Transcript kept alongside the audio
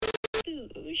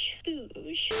Boosh.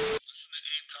 Boosh. Listen to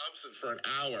Abe Thompson for an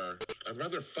hour. I'd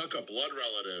rather fuck a blood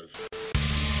relative.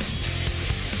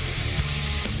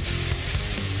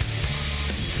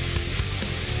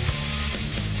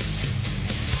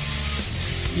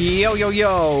 Yo, yo,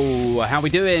 yo. How we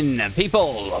doing,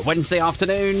 people? Wednesday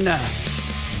afternoon.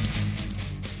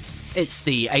 It's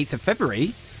the 8th of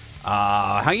February.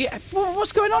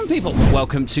 What's going on, people?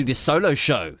 Welcome to the solo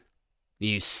show.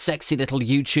 You sexy little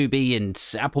YouTubey and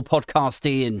Apple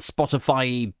Podcasty and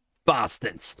Spotify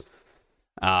bastards.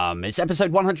 It's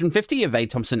episode 150 of Abe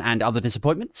Thompson and Other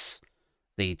Disappointments.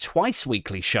 The twice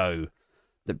weekly show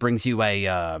that brings you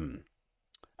a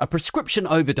prescription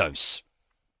overdose.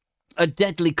 A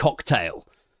deadly cocktail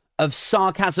of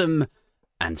sarcasm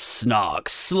and snark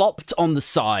slopped on the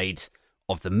side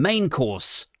of the main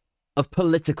course of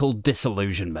political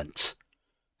disillusionment.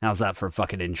 How's that for a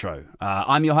fucking intro?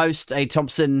 I'm your host, Abe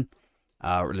Thompson,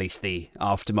 or at least the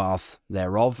aftermath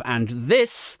thereof, and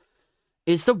this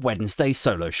is the Wednesday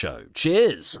solo show.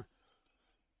 Cheers!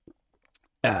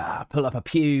 Pull up a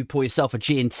pew, pour yourself a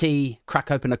G&T,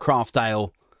 crack open a craft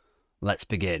ale. Let's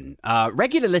begin.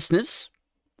 Regular listeners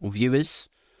or viewers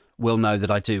will know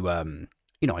that I do,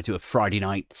 I do a Friday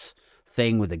night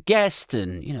thing with a guest,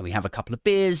 and, we have a couple of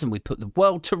beers and we put the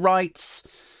world to rights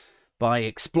by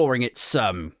exploring its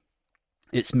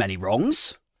many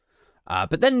wrongs.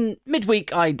 But then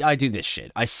midweek, I do this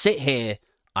shit. I sit here,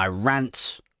 I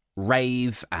rant,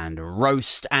 rave, and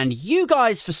roast, and you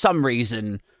guys, for some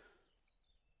reason,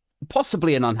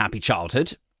 possibly an unhappy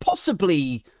childhood,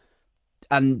 possibly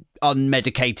an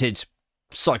unmedicated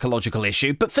psychological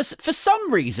issue, but for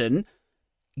some reason,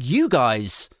 you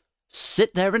guys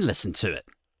sit there and listen to it.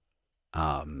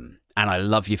 And I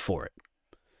love you for it.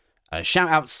 Shout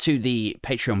outs to the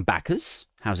Patreon backers.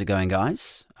 How's it going,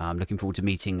 guys? I'm looking forward to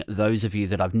meeting those of you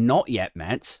that I've not yet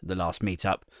met. The last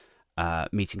meetup,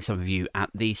 meeting some of you at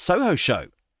the Soho show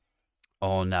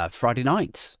on Friday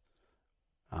night.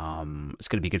 It's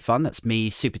going to be good fun. That's me,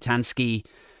 Super Tansky,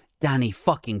 Danny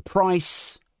fucking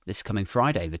Price. This coming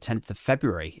Friday, the 10th of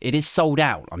February. It is sold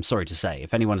out, I'm sorry to say.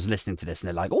 If anyone's listening to this and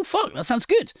they're like, oh, fuck, that sounds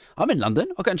good. I'm in London.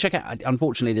 I'll go and check it out.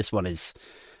 Unfortunately, this one is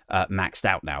maxed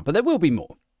out now, but there will be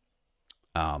more.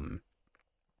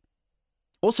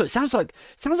 Also, it sounds like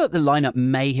the lineup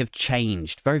may have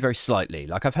changed very, very slightly.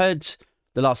 Like, I've heard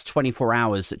the last 24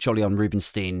 hours that Jolyon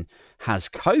Rubinstein has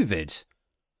COVID.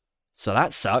 So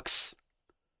that sucks.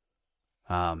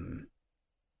 I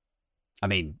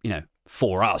mean,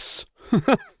 for us.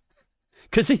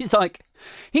 Because he's like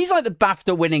the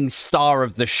BAFTA-winning star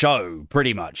of the show,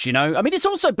 pretty much, I mean, it's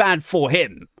also bad for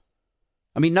him.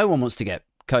 I mean, no one wants to get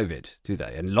COVID, do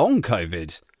they? And long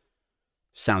COVID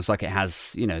sounds like it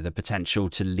has, the potential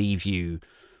to leave you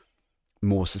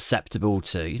more susceptible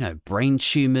to, brain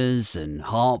tumours and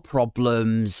heart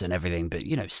problems and everything. But,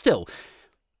 still,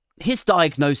 his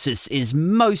diagnosis is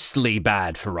mostly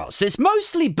bad for us. It's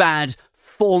mostly bad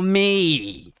for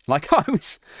me. Like, I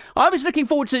was looking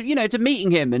forward to, to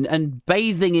meeting him and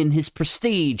bathing in his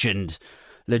prestige and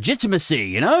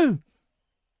legitimacy,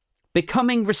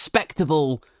 becoming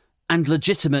respectable and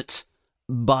legitimate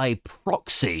by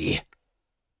proxy.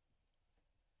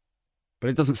 But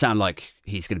it doesn't sound like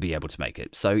he's going to be able to make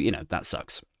it. So, that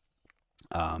sucks.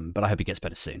 But I hope he gets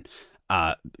better soon.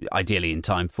 Ideally in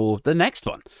time for the next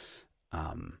one.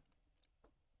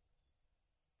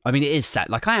 I mean, it is sad.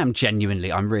 Like, I'm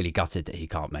really gutted that he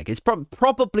can't make it. It's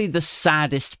probably the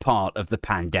saddest part of the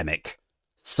pandemic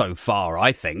so far,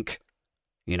 I think.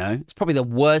 It's probably the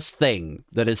worst thing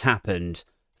that has happened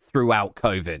throughout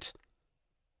COVID.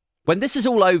 When this is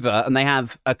all over and they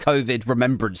have a COVID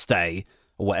Remembrance Day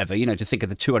or whatever, to think of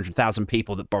the 200,000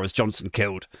 people that Boris Johnson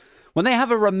killed. When they have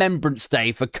a Remembrance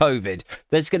Day for COVID,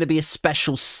 there's going to be a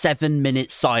special 7-minute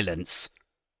silence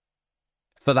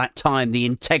for that time the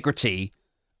integrity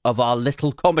of our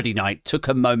little comedy night took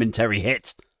a momentary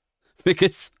hit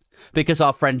because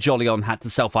our friend Jolyon had to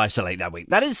self-isolate that week.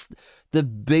 That is the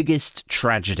biggest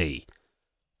tragedy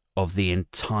of the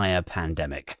entire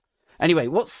pandemic. Anyway,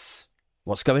 what's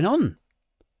going on,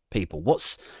 people?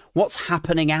 What's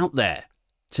happening out there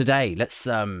today? Let's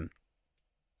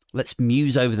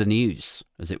muse over the news,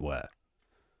 as it were.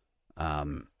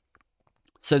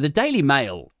 So the Daily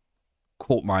Mail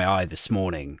caught my eye this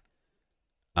morning.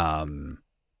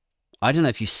 I don't know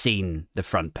if you've seen the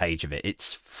front page of it.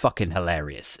 It's fucking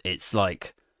hilarious. It's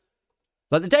like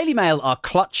the Daily Mail are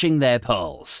clutching their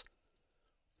pearls.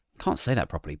 I can't say that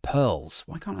properly. Pearls.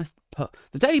 Why can't I?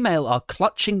 The Daily Mail are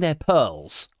clutching their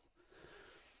pearls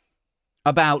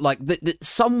about, like, that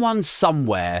someone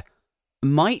somewhere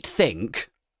might think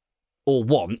or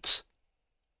want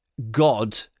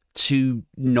God to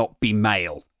not be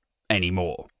male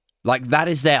anymore. Like, that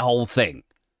is their whole thing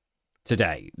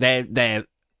today. They're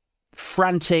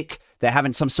frantic. They're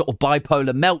having some sort of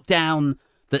bipolar meltdown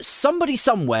that somebody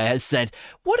somewhere has said,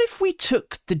 what if we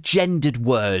took the gendered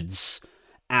words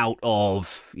out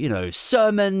of, you know,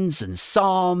 sermons and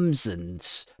psalms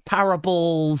and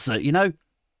parables, you know?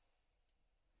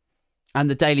 And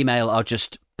the Daily Mail are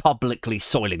just publicly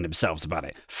soiling themselves about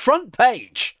it. Front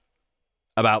page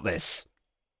about this.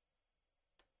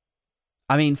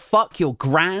 I mean, fuck your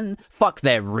gran, fuck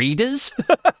their readers.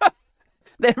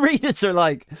 Their readers are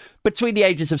like between the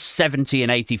ages of 70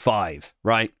 and 85,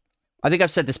 right? I think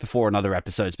I've said this before in other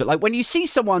episodes, but like when you see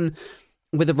someone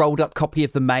with a rolled up copy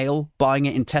of the Mail buying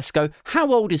it in Tesco,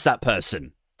 how old is that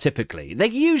person typically? They're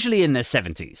usually in their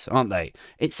 70s, aren't they?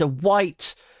 It's a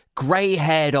white,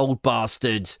 grey-haired old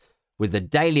bastard with the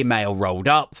Daily Mail rolled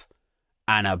up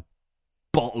and a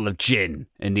bottle of gin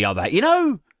in the other. You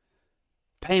know,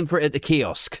 paying for it at the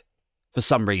kiosk for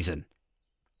some reason.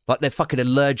 Like they're fucking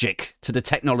allergic to the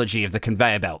technology of the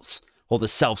conveyor belts or the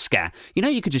self-scan. You know,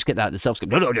 you could just get that at the self-scan.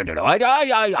 No.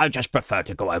 I just prefer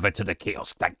to go over to the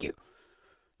kiosk. Thank you.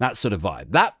 That sort of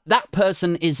vibe. That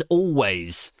person is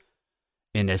always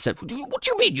in their set. What do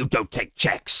you mean you don't take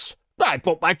checks? I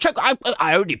bought my check.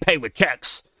 I only pay with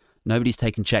checks. Nobody's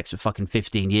taken checks for fucking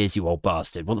 15 years, you old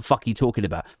bastard. What the fuck are you talking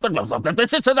about?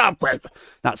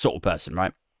 That sort of person,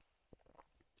 right?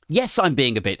 Yes, I'm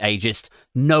being a bit ageist.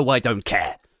 No, I don't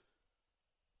care.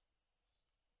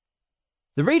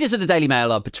 The readers of the Daily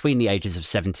Mail are between the ages of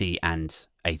 70 and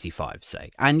 85,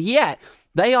 say. And yet,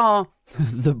 they are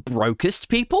the brokest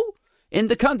people in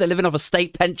the country. They're living off a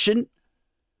state pension.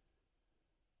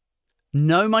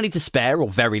 No money to spare, or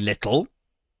very little.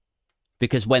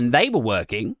 Because when they were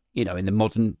working, you know, in the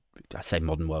modern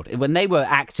world, when they were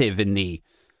active in the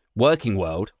working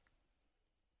world,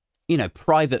 you know,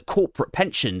 private corporate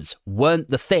pensions weren't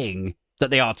the thing that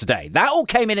they are today. That all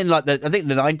came in like I think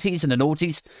the 90s and the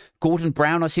noughties. Gordon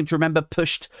Brown, I seem to remember,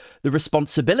 pushed the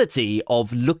responsibility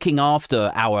of looking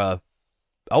after our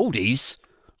oldies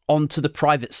onto the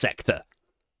private sector.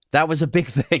 That was a big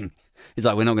thing. It's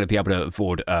like, we're not going to be able to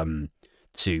afford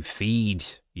to feed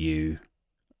you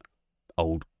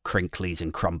old crinklies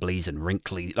and crumblies and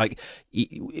wrinkly. Like,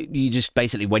 you just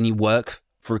basically, when you work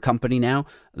for a company now,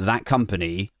 that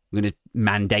company, I'm going to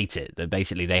mandate it that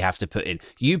basically they have to put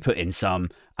in some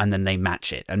and then they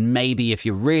match it. And maybe if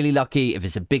you're really lucky, if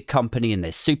it's a big company and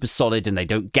they're super solid and they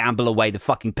don't gamble away the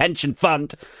fucking pension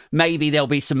fund, maybe there'll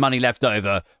be some money left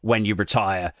over when you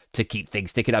retire to keep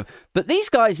things ticking up. But these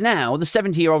guys now, the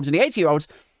 70-year-olds and the 80-year-olds,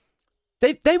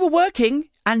 they were working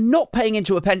and not paying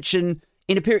into a pension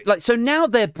in a period, like, so now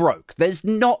they're broke. There's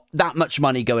not that much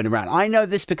money going around. I know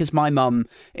this because my mum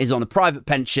is on a private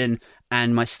pension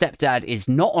and my stepdad is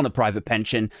not on a private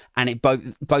pension, and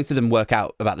both of them work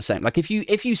out about the same. Like, if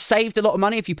you saved a lot of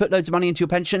money, if you put loads of money into your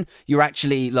pension, you're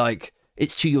actually, like,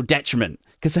 it's to your detriment,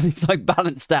 because then it's like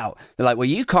balanced out. They're like, well,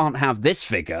 you can't have this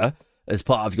figure as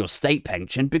part of your state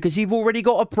pension because you've already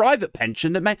got a private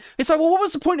pension that it's like, well, what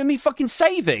was the point of me fucking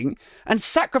saving and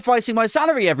sacrificing my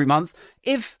salary every month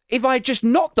if I had just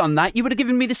not done that? You would have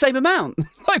given me the same amount.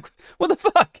 Like, what the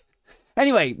fuck?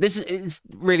 Anyway, this is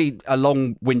really a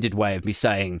long-winded way of me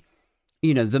saying,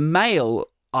 you know, the Mail,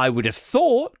 I would have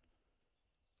thought,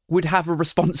 would have a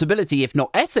responsibility, if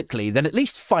not ethically, then at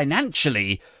least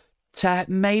financially, to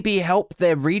maybe help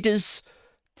their readers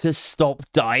to stop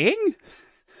dying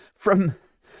from,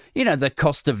 you know, the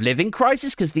cost of living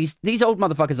crisis, because these old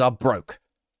motherfuckers are broke.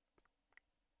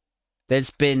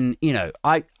 There's been, you know,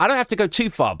 I don't have to go too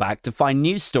far back to find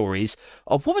news stories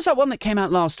of, what was that one that came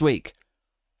out last week?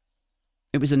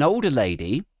 It was an older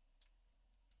lady.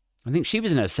 I think she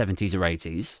was in her 70s or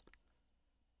 80s.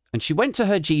 And she went to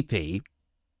her GP,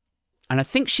 and I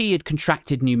think she had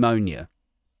contracted pneumonia.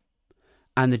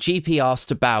 And the GP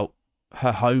asked about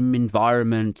her home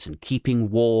environment and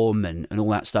keeping warm and all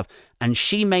that stuff. And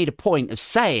she made a point of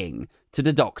saying to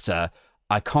the doctor,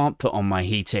 I can't put on my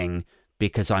heating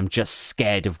because I'm just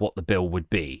scared of what the bill would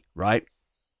be, right?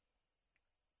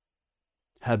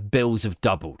 Her bills have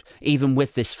doubled, even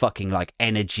with this fucking like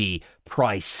energy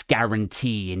price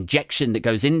guarantee injection that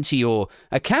goes into your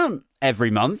account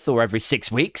every month or every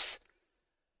 6 weeks.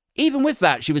 Even with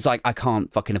that, she was like, I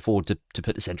can't fucking afford to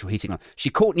put the central heating on.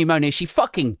 She caught pneumonia. She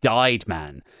fucking died,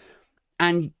 man.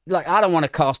 And like, I don't want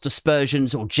to cast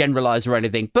aspersions or generalize or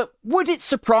anything, but would it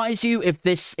surprise you if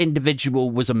this individual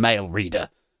was a Mail reader?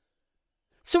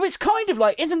 So it's kind of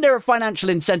like, isn't there a financial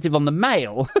incentive on the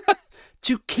Mail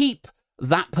to keep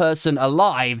that person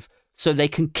alive so they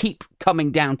can keep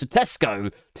coming down to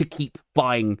Tesco to keep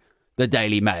buying the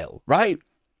Daily Mail, right?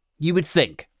 You would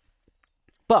think.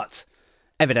 But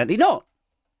evidently not.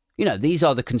 You know, these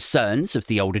are the concerns of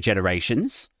the older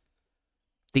generations.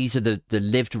 These are the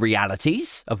lived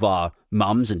realities of our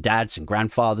mums and dads and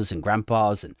grandfathers and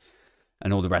grandpas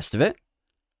and all the rest of it.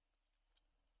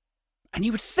 And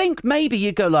you would think maybe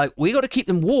you'd go like, we got to keep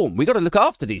them warm. We got to look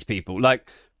after these people. Like,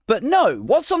 but no,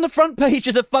 what's on the front page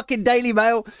of the fucking Daily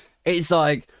Mail? It's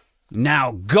like,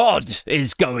 now God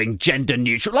is going gender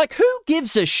neutral. Like, who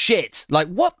gives a shit? Like,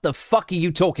 what the fuck are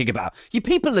you talking about? You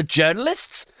people are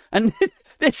journalists? And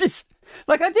this is,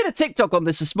 like, I did a TikTok on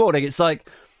this morning. It's like,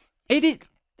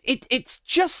 it's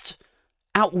just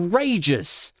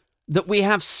outrageous that we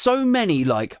have so many,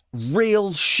 like,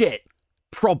 real shit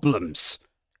problems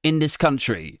in this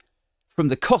country, from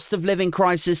the cost of living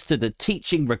crisis to the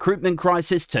teaching recruitment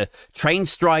crisis to train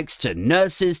strikes to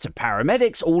nurses to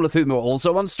paramedics, all of whom are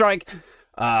also on strike.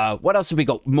 What else have we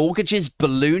got? Mortgages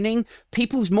ballooning.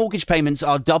 People's mortgage payments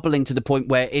are doubling to the point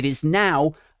where it is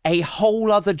now a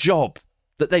whole other job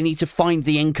that they need to find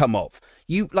the income of.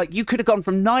 You could have gone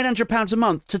from £900 a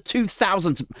month to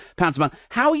 £2,000 a month.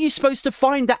 How are you supposed to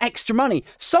find that extra money?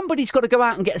 Somebody's got to go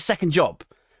out and get a second job,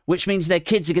 which means their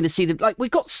kids are going to see them. Like,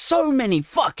 we've got so many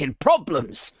fucking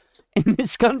problems in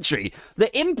this country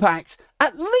that impact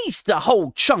at least a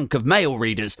whole chunk of Mail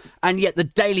readers. And yet the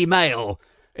Daily Mail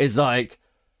is like,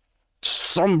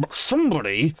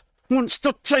 somebody wants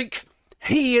to take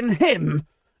he and him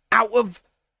out of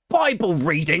Bible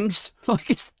readings. Like,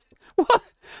 it's, what?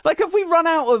 Like, have we run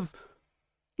out of,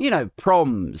 you know,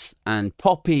 proms and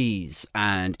poppies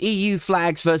and EU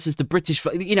flags versus the British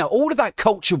flag, you know, all of that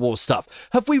culture war stuff?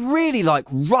 Have we really, like,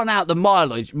 run out the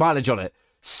mileage on it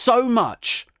so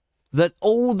much that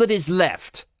all that is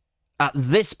left at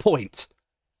this point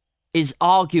is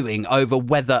arguing over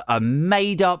whether a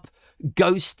made-up,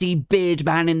 ghosty beard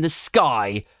man in the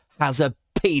sky has a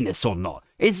penis or not?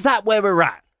 Is that where we're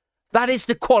at? That is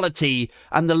the quality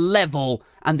and the level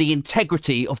and the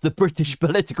integrity of the British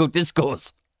political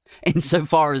discourse,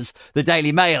 insofar as the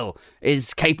Daily Mail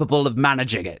is capable of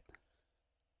managing it.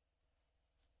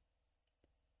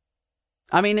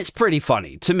 I mean, it's pretty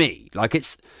funny to me. Like,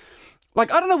 it's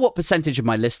like, I don't know what percentage of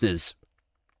my listeners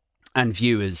and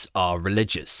viewers are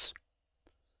religious.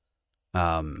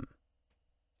 I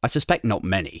suspect not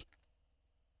many.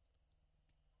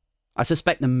 I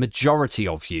suspect the majority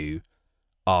of you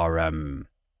are,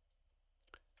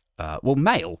 well,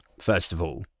 male, first of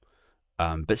all.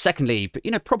 But secondly,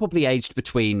 you know, probably aged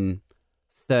between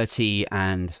 30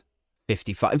 and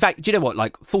 55. In fact, do you know what?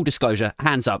 Like, full disclosure,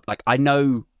 hands up. Like, I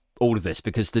know all of this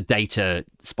because the data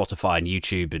Spotify and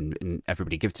YouTube and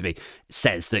everybody give to me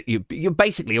says that you're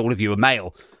basically, all of you are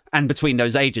male and between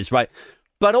those ages, right?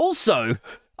 But also,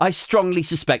 I strongly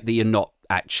suspect that you're not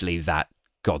actually that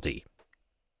gaudy.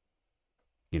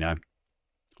 You know?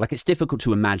 Like, it's difficult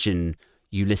to imagine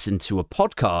you listen to a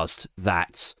podcast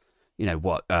that, you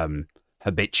know,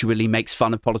 habitually makes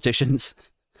fun of politicians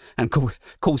and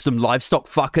calls them livestock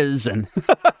fuckers and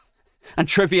and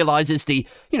trivializes the,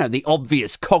 you know, the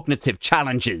obvious cognitive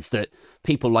challenges that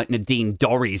people like Nadine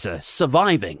Dorries are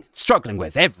struggling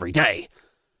with every day.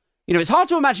 You know, it's hard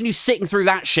to imagine you sitting through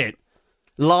that shit,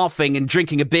 laughing and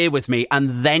drinking a beer with me,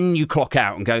 and then you clock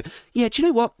out and go, yeah, do you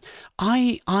know what?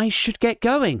 I should get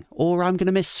going, or I'm going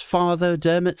to miss Father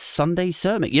Dermot's Sunday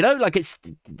sermon. You know, like, it's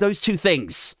those two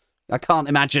things. I can't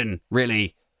imagine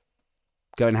really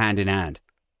going hand in hand.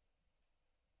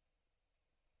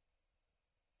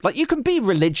 Like, you can be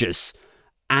religious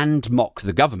and mock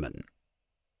the government.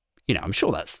 You know, I'm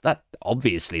sure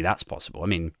obviously that's possible. I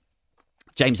mean,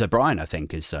 James O'Brien, I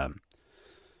think, is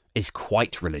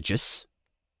quite religious,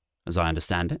 as I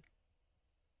understand it.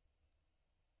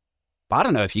 But I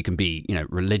don't know if you can be, you know,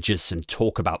 religious and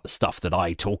talk about the stuff that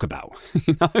I talk about.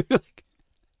 You know,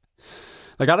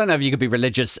 like, I don't know if you could be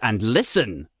religious and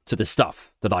listen to the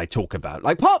stuff that I talk about.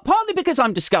 Like, partly because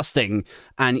I'm disgusting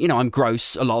and, you know, I'm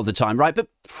gross a lot of the time, right? But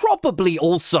probably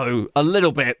also a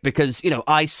little bit because, you know,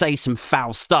 I say some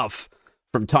foul stuff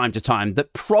from time to time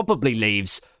that probably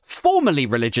leaves formerly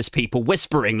religious people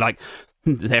whispering, like,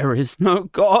 there is no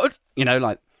God. You know,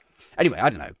 like, anyway, I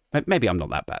don't know. Maybe I'm not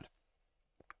that bad.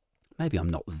 Maybe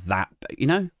I'm not that bad, you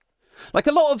know? Like,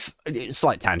 a lot of,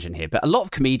 slight tangent here, but a lot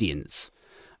of comedians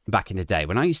back in the day,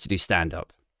 when I used to do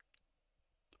stand-up,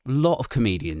 a lot of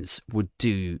comedians would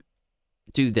do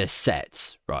their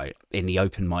sets, right, in the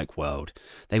open mic world.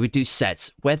 They would do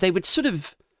sets where they would sort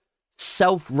of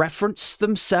self-reference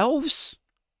themselves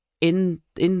in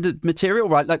the material,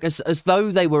 right? Like, as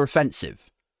though they were offensive.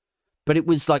 But it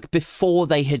was like before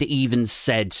they had even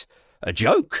said a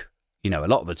joke, you know, a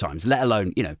lot of the times, let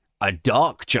alone, you know, a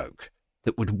dark joke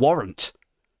that would warrant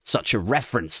such a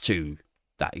reference to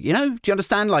that. You know, do you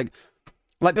understand? Like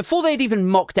before they'd even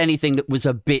mocked anything that was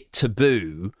a bit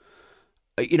taboo.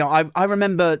 You know, I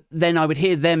remember then I would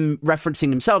hear them referencing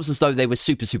themselves as though they were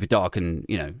super, super dark and,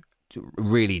 you know,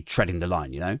 really treading the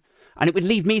line, you know? And it would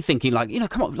leave me thinking like, you know,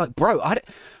 come on, like, bro,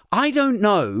 I don't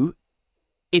know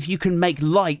if you can make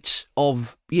light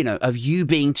of, you know, of you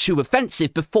being too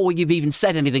offensive before you've even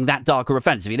said anything that dark or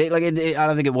offensive. Like, I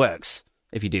don't think it works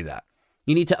if you do that.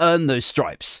 You need to earn those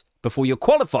stripes before you're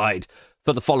qualified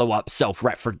for the follow-up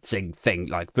self-referencing thing.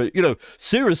 Like, but, you know,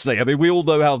 seriously, I mean, we all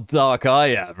know how dark I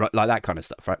am, right? Like that kind of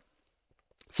stuff, right?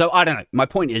 So, I don't know. My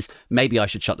point is, maybe I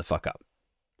should shut the fuck up.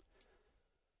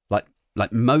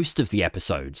 Like most of the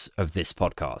episodes of this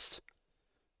podcast,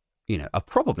 you know, are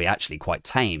probably actually quite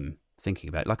tame, thinking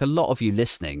about it. Like, a lot of you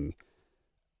listening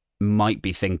might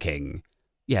be thinking,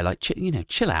 yeah, like, you know,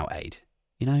 chill out, Aid.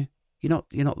 You know,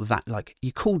 you're not that, like,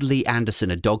 you called Lee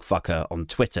Anderson a dog fucker on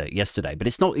Twitter yesterday, but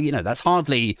it's not, you know, that's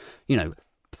hardly, you know,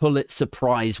 Pulitzer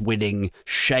Prize winning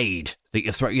shade that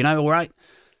you throw, you know, all right?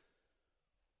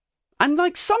 And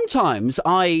like, sometimes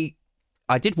I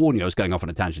did warn you I was going off on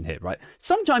a tangent here, right?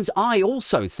 Sometimes I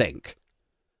also think,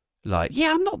 like,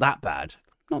 yeah, I'm not that bad.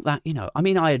 Not that, you know, I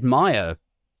mean, I admire,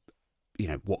 you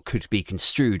know, what could be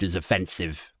construed as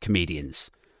offensive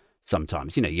comedians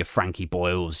sometimes. You know, your Frankie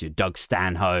Boyles, your Doug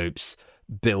Stanhopes,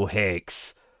 Bill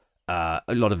Hicks, a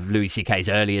lot of Louis C.K.'s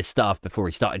earlier stuff before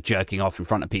he started jerking off in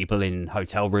front of people in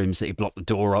hotel rooms that he blocked the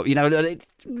door of. You know, it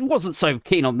wasn't so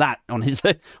keen on that on his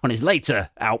later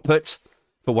output,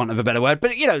 for want of a better word.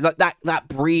 But, you know, like that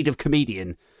breed of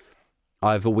comedian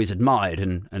I've always admired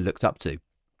and looked up to.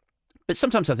 But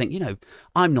sometimes I think, you know,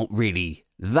 I'm not really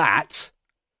that.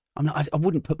 I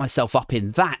wouldn't put myself up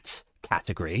in that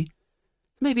category.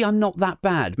 Maybe I'm not that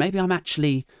bad. Maybe I'm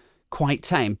actually quite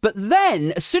tame. But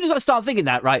then, as soon as I start thinking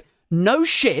that, right, no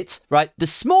shit, right,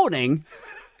 this morning,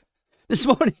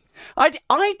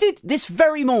 I did this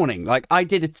very morning, like, I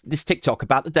did this TikTok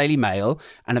about the Daily Mail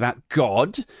and about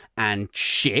God and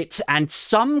shit, and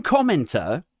some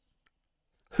commenter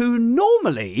who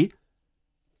normally,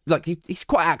 like, he's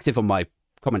quite active on my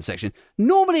comment section.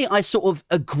 Normally, I sort of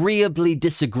agreeably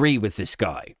disagree with this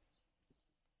guy,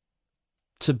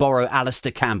 to borrow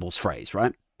Alistair Campbell's phrase,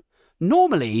 right?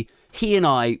 Normally, he and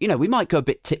I, you know, we might go a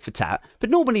bit tit for tat,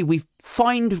 but normally we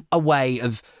find a way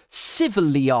of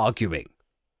civilly arguing,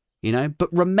 you know, but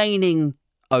remaining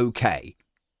okay.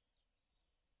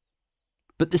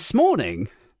 But this morning,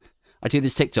 I do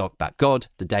this TikTok about God,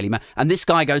 the Daily Mail, and this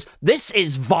guy goes, "This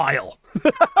is vile.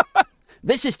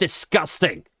 This is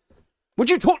disgusting. Would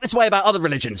you talk this way about other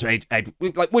religions, Aid?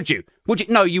 Like, would you?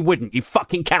 No, you wouldn't, you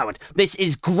fucking coward. This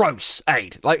is gross,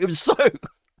 Aid." Like, it was so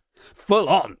full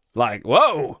on. Like,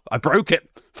 whoa, I broke it,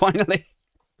 finally.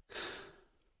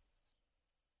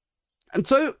 And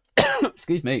so,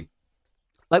 excuse me,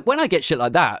 like, when I get shit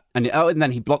like that, and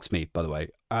then he blocks me, by the way,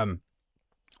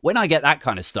 when I get that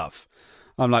kind of stuff,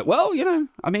 I'm like, well, you know,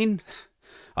 I mean,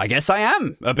 I guess I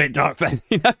am a bit dark then,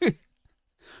 you know?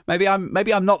 Maybe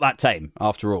I'm not that tame,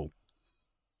 after all.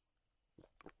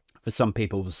 For some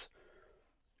people's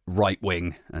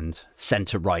right-wing and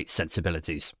centre-right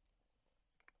sensibilities.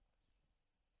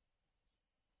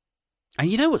 And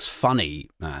you know what's funny,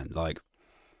 man? Like,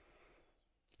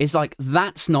 is like,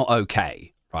 that's not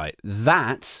okay, right?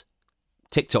 That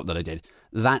TikTok that I did,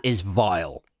 that is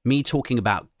vile. Me talking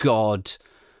about God,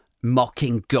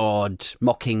 mocking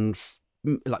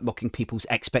people's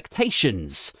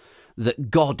expectations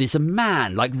that God is a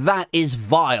man. Like, that is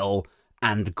vile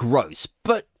and gross.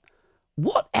 But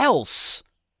what else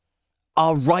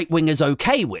are right-wingers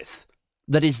okay with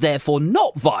that is therefore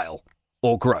not vile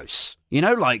or gross? You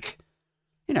know, like,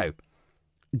 you know,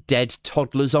 dead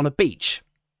toddlers on a beach.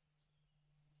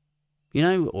 You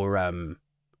know, or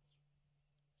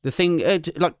the thing,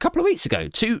 like a couple of weeks ago,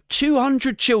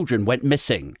 200 children went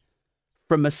missing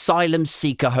from asylum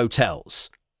seeker hotels.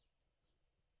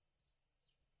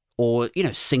 Or, you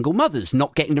know, single mothers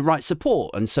not getting the right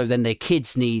support, and so then their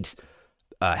kids need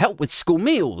help with school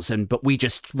meals, but we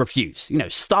just refuse. You know,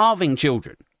 starving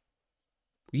children.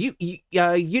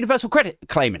 Universal credit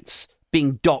claimants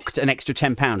being docked an extra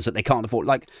 £10 that they can't afford.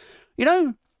 Like, you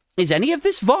know, is any of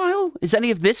this vile? Is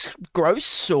any of this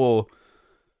gross? Or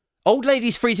old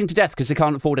ladies freezing to death because they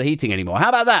can't afford a heating anymore? How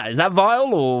about that? Is that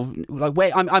vile? Or, like,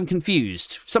 where? I'm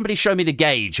confused. Somebody show me the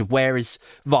gauge of where is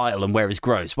vile and where is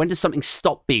gross. When does something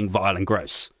stop being vile and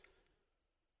gross?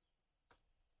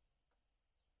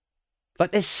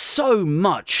 Like, there's so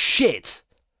much shit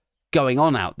going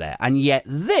on out there, and yet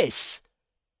this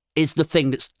is the thing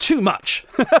that's too much.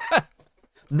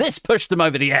 This pushed them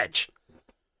over the edge.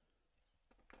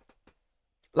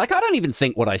 Like, I don't even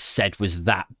think what I said was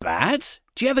that bad.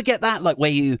 Do you ever get that? Like, where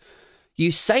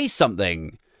you say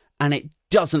something and it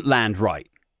doesn't land right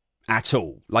at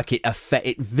all. Like,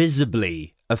 it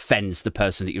visibly offends the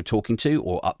person that you're talking to,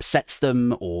 or upsets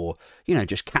them, or, you know,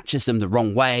 just catches them the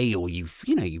wrong way, or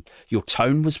your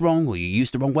tone was wrong, or you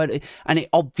used the wrong word, and it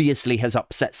obviously has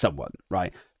upset someone,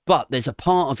 right? But there's a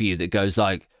part of you that goes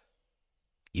like,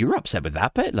 you were upset with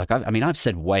that bit? Like, I've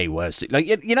said way worse. Like,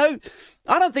 you know,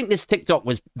 I don't think this TikTok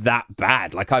was that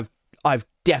bad. Like, I've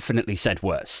definitely said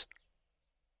worse.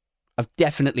 I've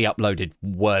definitely uploaded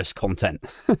worse content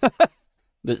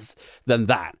than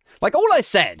that. Like, all I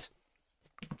said,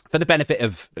 for the benefit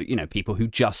of, you know, people who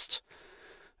just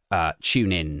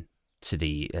tune in to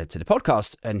the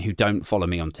podcast and who don't follow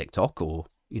me on TikTok or,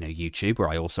 you know, YouTube, where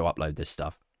I also upload this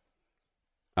stuff.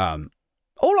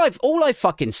 All I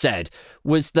fucking said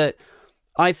was that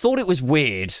I thought it was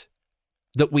weird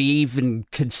that we even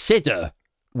consider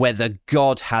whether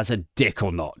God has a dick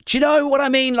or not. Do you know what I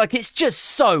mean? Like, it's just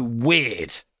so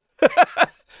weird.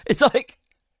 It's like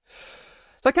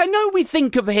I know we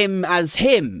think of him as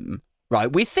him,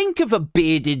 right? We think of a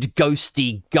bearded,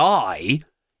 ghosty guy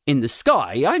in the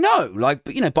sky. I know, like,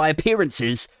 you know, by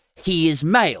appearances, he is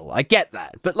male. I get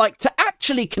that. But, like, to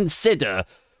actually consider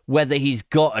whether he's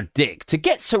got a dick, to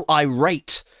get so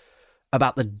irate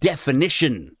about the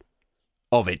definition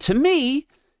of it, to me,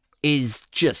 is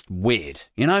just weird,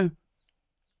 you know?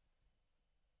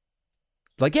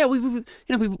 Like, yeah, we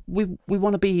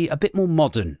want to be a bit more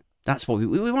modern. That's what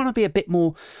we want to be, a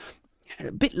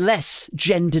bit less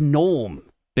gender norm,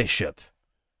 Bishop,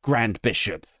 Grand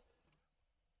Bishop,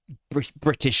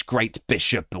 British Great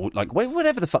Bishop, or like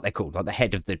whatever the fuck they're called, like the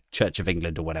head of the Church of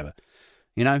England or whatever,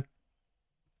 you know?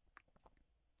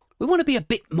 We want to be a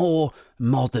bit more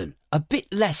modern, a bit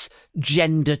less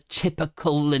gender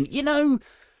typical, and, you know,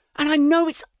 and I know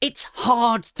it's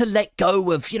hard to let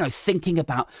go of, you know, thinking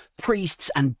about priests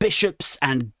and bishops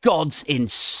and gods in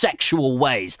sexual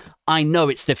ways. I know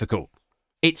it's difficult.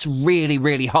 It's really,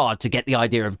 really hard to get the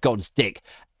idea of God's dick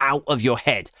out of your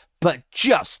head. But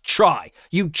just try.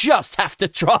 You just have to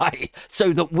try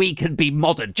so that we can be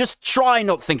modern. Just try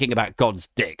not thinking about God's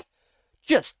dick.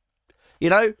 Just, you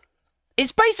know,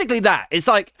 it's basically that. It's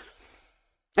like,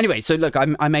 anyway, so look,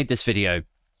 I made this video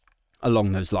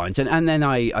along those lines. And then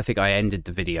I think I ended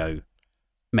the video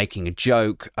making a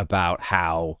joke about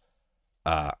how,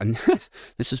 and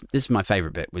this is my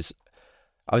favorite bit, was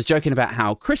I was joking about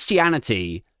how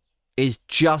Christianity is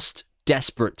just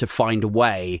desperate to find a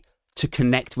way to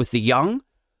connect with the young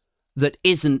that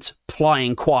isn't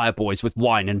plying choir boys with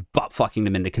wine and butt fucking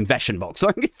them in the confession box.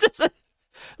 Like, it's just,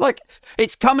 like,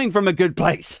 it's coming from a good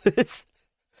place. It's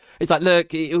like,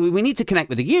 look, we need to connect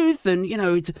with the youth, and, you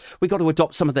know, we got to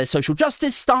adopt some of their social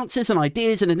justice stances and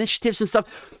ideas and initiatives and stuff.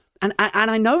 And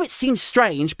I know it seems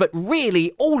strange, but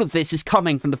really all of this is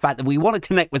coming from the fact that we want to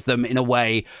connect with them in a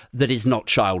way that is not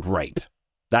child rape.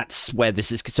 That's where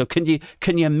this is. So can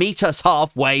you meet us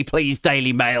halfway, please,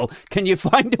 Daily Mail? Can you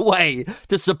find a way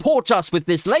to support us with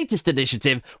this latest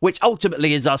initiative, which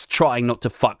ultimately is us trying not to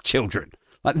fuck children?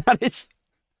 Like, that is,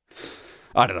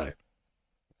 I don't know.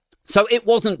 So it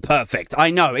wasn't perfect.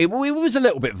 I know it was a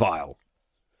little bit vile,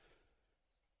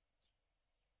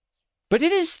 but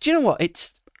it is. Do you know what?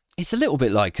 It's a little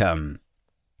bit like, you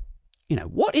know,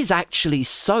 what is actually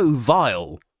so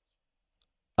vile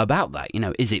about that? You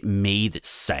know, is it me that's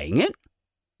saying it?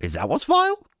 Is that what's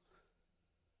vile?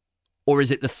 Or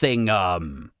is it the thing,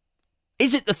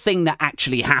 is it the thing that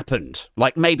actually happened?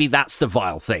 Like, maybe that's the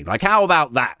vile thing. Like, how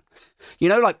about that? You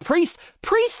know, like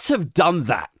priests have done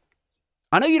that.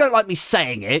 I know you don't like me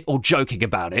saying it or joking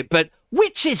about it, but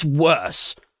which is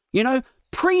worse? You know,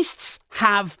 priests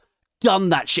have done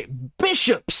that shit.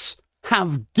 Bishops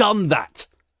have done that.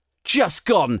 Just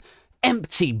gone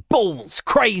empty balls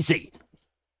crazy.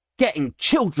 Getting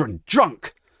children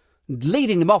drunk.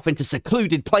 Leading them off into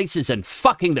secluded places and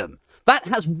fucking them. That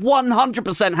has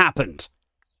 100% happened.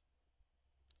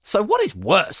 So what is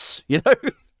worse, you know?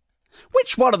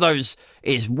 Which one of those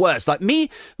is worse? Like me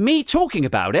talking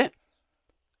about it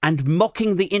and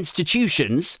mocking the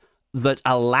institutions that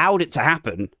allowed it to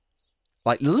happen,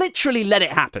 like literally let it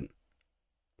happen.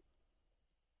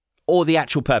 Or the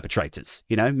actual perpetrators,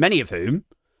 you know, many of whom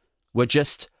were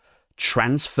just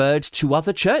transferred to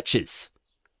other churches,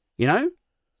 you know?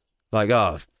 Like,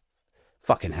 oh,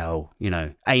 fucking hell, you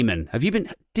know. Amen. Have you been,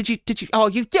 did you, oh,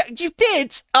 you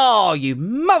did? Oh, you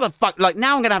motherfucker. Like,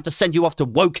 now I'm going to have to send you off to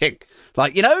Woking.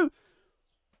 Like, you know?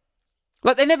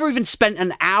 Like, they never even spent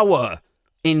an hour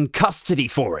in custody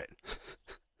for it.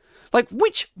 Like,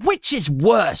 which is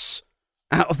worse?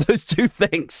 out of those two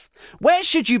things? Where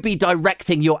should you be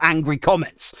directing your angry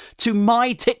comments? To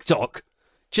my TikTok?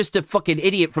 Just a fucking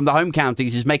idiot from the home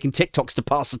counties who's making TikToks to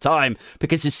pass the time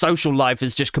because his social life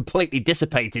has just completely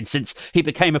dissipated since he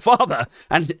became a father,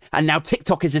 and now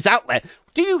TikTok is his outlet.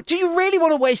 Do you really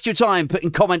want to waste your time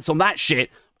putting comments on that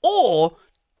shit? Or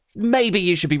maybe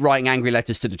you should be writing angry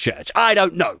letters to the church. I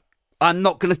don't know. I'm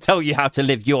not going to tell you how to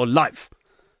live your life.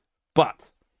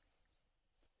 But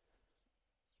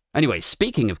anyway,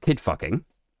 speaking of kid fucking,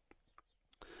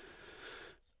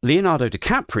 Leonardo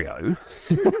DiCaprio,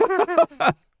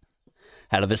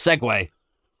 hell of a segue.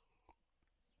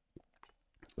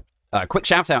 Quick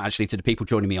shout out actually to the people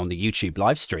joining me on the YouTube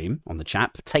live stream on the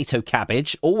chat. Potato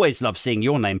Cabbage, always love seeing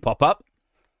your name pop up.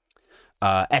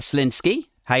 S. Linsky,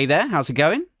 hey there, how's it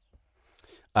going?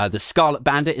 The Scarlet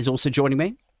Bandit is also joining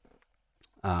me.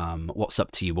 What's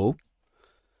up to you all?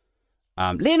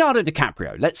 Leonardo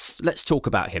DiCaprio, let's talk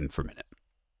about him for a minute.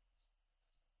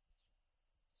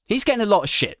 He's getting a lot of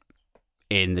shit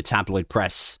in the tabloid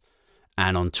press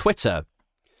and on Twitter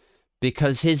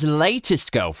because his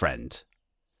latest girlfriend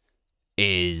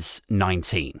is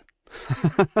 19.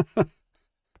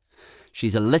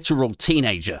 She's a literal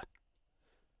teenager.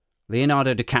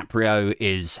 Leonardo DiCaprio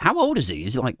is, how old is he?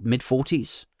 Is he like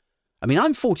mid-40s? I mean,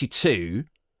 I'm 42,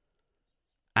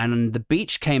 and The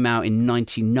Beach came out in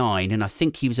 99, and I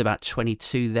think he was about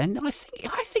 22 then. I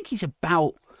think he's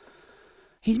about...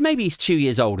 He's 2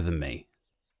 years older than me.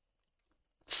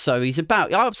 So he's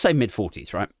about, I would say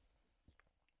mid-40s, right?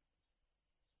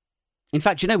 In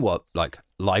fact, you know what? Like,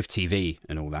 live TV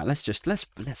and all that.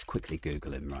 Let's quickly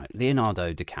Google him, right?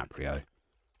 Leonardo DiCaprio.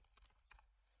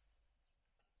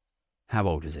 How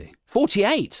old is he?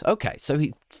 48. Okay, so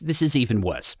this is even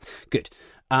worse. Good.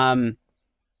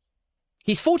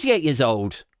 He's 48 years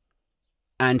old,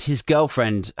 and his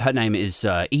girlfriend, her name is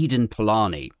Eden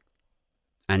Polani.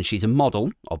 And she's a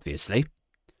model, obviously.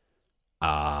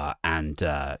 Yeah,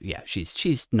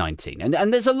 she's 19.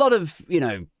 And there's a lot of,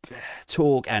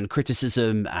 talk and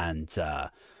criticism and,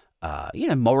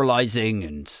 moralizing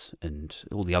and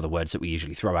all the other words that we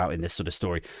usually throw out in this sort of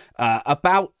story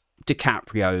about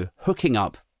DiCaprio hooking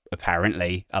up,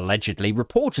 apparently, allegedly,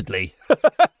 reportedly,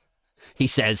 he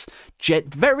says,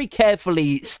 very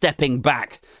carefully stepping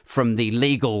back from the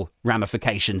legal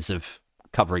ramifications of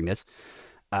covering this.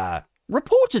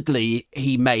 Reportedly,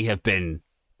 he may have been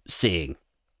seeing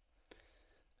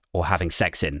or having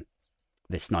sex in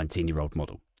this 19-year-old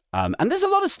model. And there's a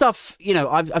lot of stuff,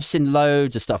 I've seen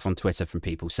loads of stuff on Twitter from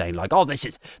people saying like, oh, this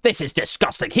is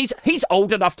disgusting. He's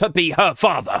old enough to be her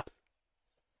father.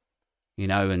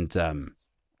 And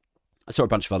I saw a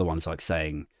bunch of other ones like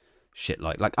saying shit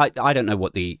like I don't know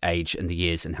what the age and the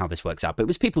years and how this works out, but it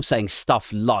was people saying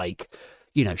stuff like,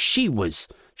 she was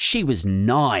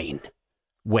 9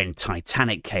 when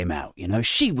Titanic came out,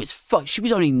 she was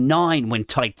only 9 when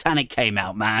Titanic came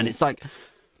out, man. It's like,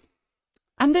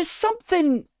 and it's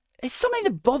something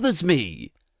that bothers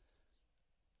me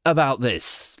about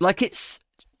this. Like, it's,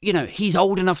 he's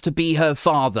old enough to be her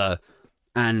father,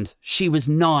 and she was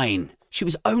 9. She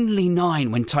was only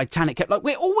 9 when Titanic came. Like,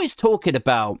 we're always talking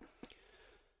about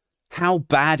how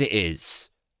bad it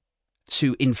is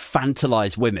to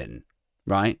infantilize women,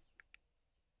 right?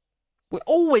 We're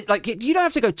always, like, you don't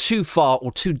have to go too far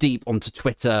or too deep onto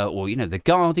Twitter or, The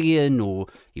Guardian or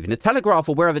even The Telegraph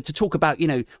or wherever to talk about,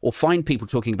 or find people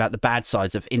talking about the bad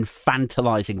sides of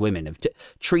infantilizing women, of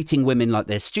treating women like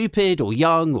they're stupid or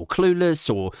young or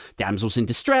clueless or damsels in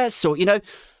distress or,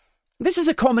 this is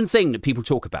a common thing that people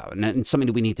talk about and something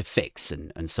that we need to fix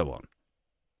and so on.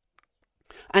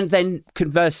 And then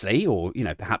conversely, or,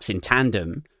 perhaps in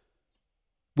tandem,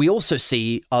 we also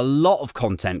see a lot of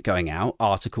content going out,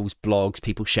 articles, blogs,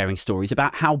 people sharing stories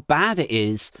about how bad it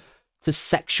is to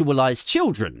sexualize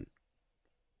children,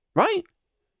 right?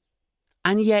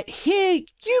 And yet here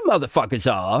you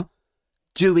motherfuckers are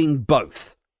doing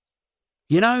both,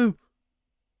 Like,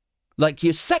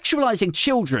 you're sexualizing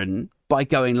children by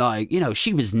going like,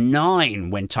 she was 9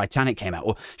 when Titanic came out,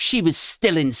 or she was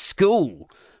still in school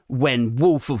when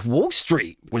Wolf of Wall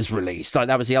Street was released. Like,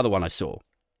 that was the other one I saw.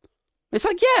 It's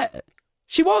like, yeah,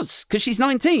 she was, because she's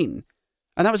 19.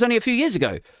 And that was only a few years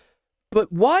ago.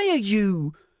 But why are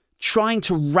you trying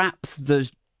to wrap the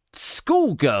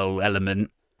schoolgirl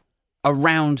element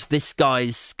around this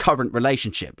guy's current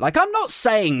relationship? Like, I'm not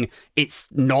saying it's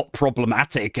not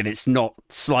problematic and it's not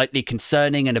slightly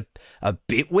concerning and a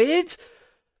bit weird,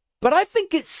 but I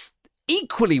think it's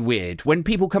equally weird when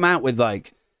people come out with,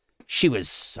 like, she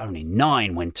was only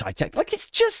 9 when Titanic... Like, it's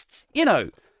just,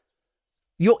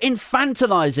 you're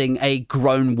infantilizing a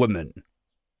grown woman.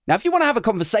 Now, if you want to have a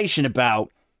conversation about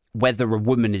whether a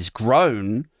woman is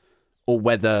grown or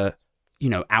whether, you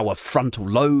know, our frontal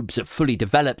lobes are fully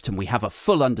developed and we have a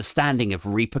full understanding of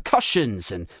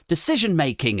repercussions and decision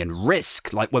making and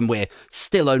risk, like when we're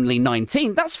still only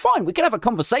 19, that's fine. We can have a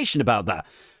conversation about that.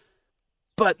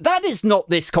 But that is not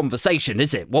this conversation,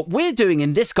 is it? What we're doing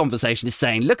in this conversation is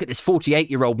saying, look at this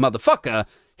 48-year-old motherfucker.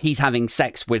 He's having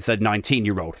sex with a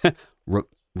 19-year-old.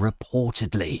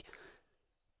 Reportedly.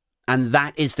 And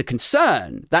that is the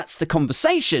concern. That's the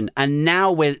conversation. And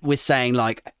now we're saying,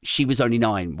 like, she was only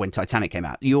 9 when Titanic came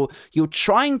out. You're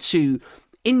trying to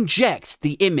inject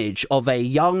the image of a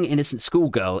young, innocent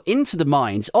schoolgirl into the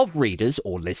minds of readers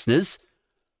or listeners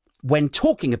when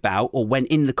talking about, or when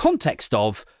in the context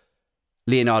of,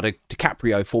 Leonardo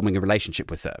DiCaprio forming a relationship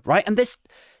with her, right? And there's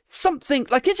something,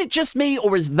 like, is it just me,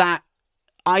 or is that,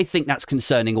 I think that's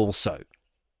concerning also.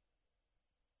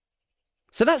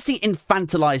 So that's the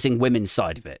infantilizing women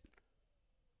side of it.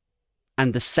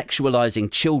 And the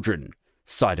sexualizing children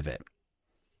side of it.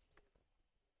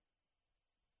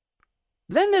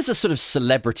 Then there's a sort of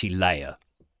celebrity layer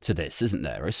to this, isn't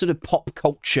there? A sort of pop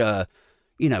culture,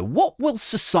 you know, what will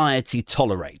society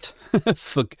tolerate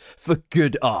for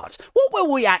good art? What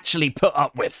will we actually put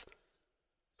up with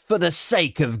for the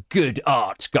sake of good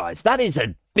art, guys? That is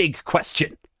a big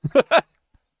question.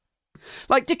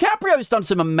 Like, DiCaprio's done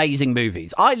some amazing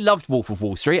movies. I loved Wolf of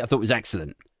Wall Street. I thought it was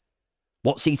excellent.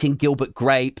 What's Eating Gilbert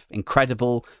Grape?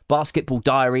 Incredible. Basketball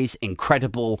Diaries?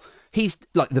 Incredible. He's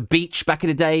like The Beach back in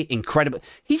the day. Incredible.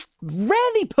 He's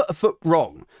rarely put a foot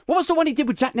wrong. What was the one he did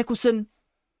with Jack Nicholson?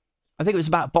 I think it was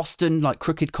about Boston, like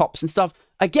crooked cops and stuff.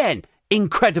 Again,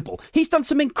 incredible. He's done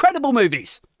some incredible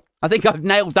movies. I think I've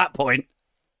nailed that point.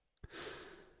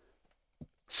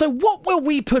 So what will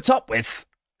we put up with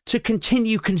to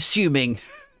continue consuming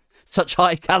such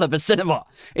high caliber cinema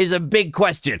is a big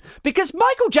question. Because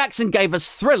Michael Jackson gave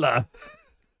us Thriller,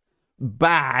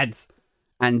 Bad,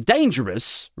 and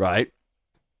Dangerous, right?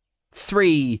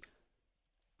 3,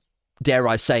 dare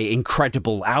I say,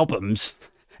 incredible albums.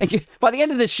 And by the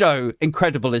end of this show,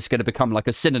 incredible is going to become like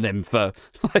a synonym for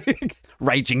like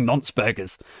raging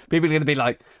nonce-burgers. People are going to be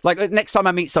like next time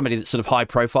I meet somebody that's sort of high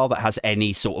profile that has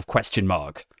any sort of question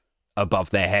mark above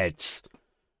their heads,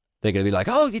 they're going to be like,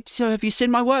 oh, so have you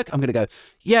seen my work? I'm going to go,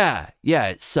 yeah,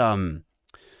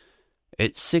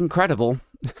 it's incredible.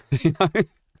 You know?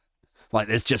 Like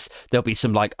there'll be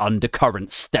some like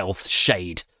undercurrent stealth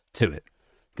shade to it.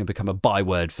 It's going to become a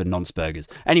byword for nonce-burgers.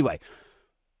 Anyway,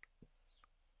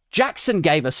 Jackson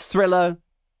gave us Thriller,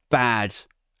 Bad,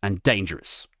 and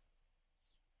Dangerous.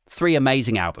 3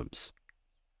 amazing albums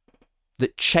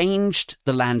that changed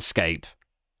the landscape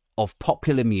of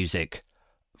popular music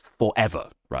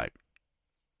forever, right?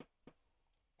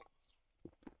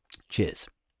 Cheers.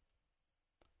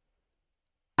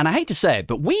 And I hate to say it,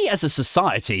 but we as a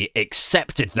society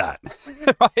accepted that,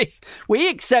 right? We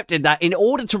accepted that in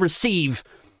order to receive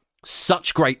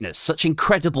such greatness, such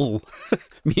incredible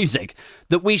music,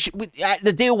 that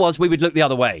the deal was we would look the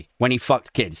other way when he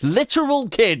fucked kids. Literal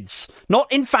kids, not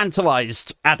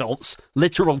infantilized adults,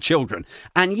 literal children.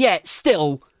 And yet,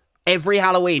 still, every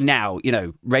Halloween now, you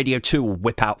know, Radio 2 will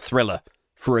whip out Thriller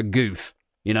for a goof,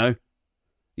 you know?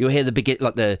 You'll hear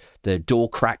the door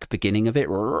crack beginning of it.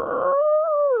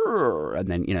 And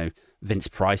then, you know, Vince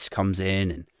Price comes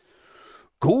in and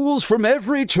ghouls from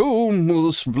every tomb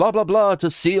will blah, blah, blah to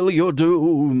seal your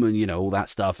doom. And, you know, all that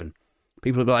stuff. And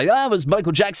people will be like, was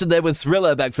Michael Jackson there with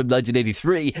Thriller back from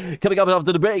 1983? Coming up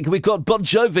after the break, we've got Bon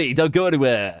Jovi. Don't go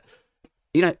anywhere.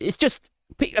 You know, it's just,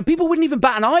 people wouldn't even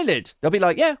bat an eyelid. They'll be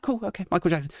like, yeah, cool, okay,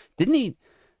 Michael Jackson. Didn't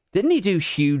he do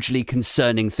hugely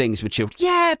concerning things with children?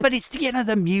 Yeah, but it's, you know,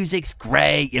 the music's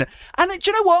great, you know. And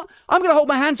do you know what? I'm going to hold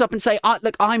my hands up and say,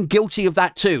 look, I'm guilty of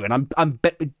that too. And I'm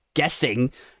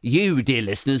guessing you, dear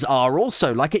listeners, are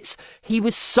also. Like, he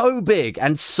was so big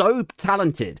and so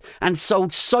talented and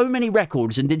sold so many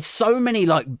records and did so many,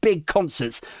 like, big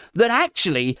concerts that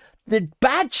actually the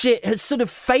bad shit has sort of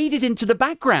faded into the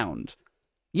background,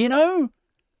 you know?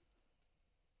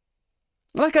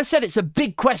 Like I said, it's a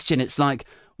big question. It's like,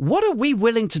 what are we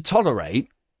willing to tolerate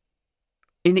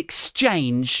in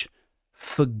exchange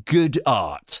for good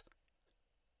art?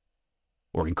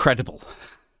 Or incredible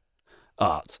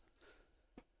art?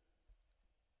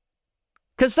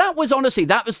 Because that was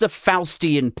the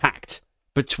Faustian pact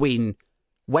between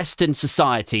Western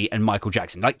society and Michael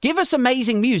Jackson. Like, give us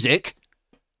amazing music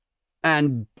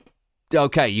and,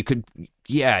 okay, you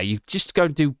just go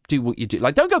do what you do.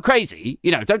 Like, don't go crazy,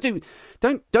 you know, don't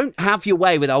have your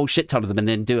way with a whole shit ton of them and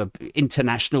then do a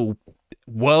international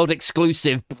world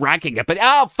exclusive bragging. But,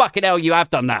 oh, fucking hell, you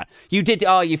have done that. You did,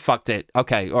 you fucked it.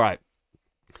 Okay, all right.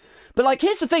 But like,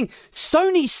 here's the thing.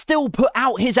 Sony still put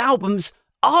out his albums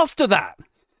after that.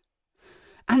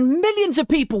 And millions of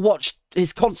people watched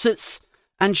his concerts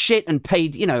and shit and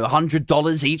paid, you know,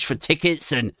 $100 each for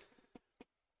tickets. And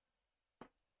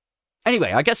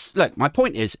anyway, I guess, look, my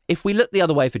point is, if we look the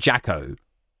other way for Jacko,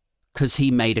 because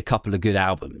he made a couple of good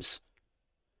albums,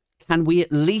 can we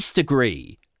at least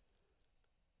agree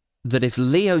that if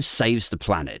Leo saves the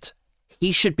planet,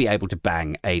 he should be able to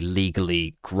bang a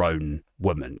legally grown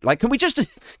woman? Like, can we just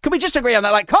agree on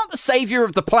that? Like, can't the savior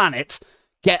of the planet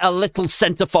get a little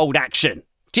centerfold action?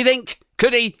 Do you think?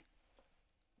 Could he?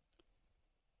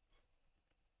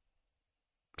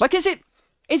 Like, is it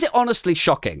honestly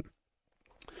shocking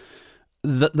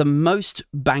that the most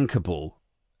bankable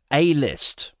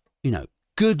A-list, you know,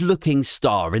 good-looking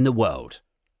star in the world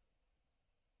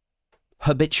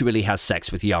habitually has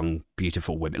sex with young,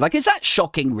 beautiful women? Like, is that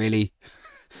shocking, really,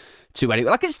 to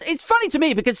anyone? Like, it's funny to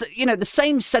me because, you know, the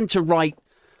same centre-right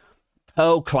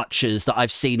pearl clutchers that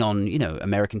I've seen on, you know,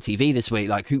 American TV this week,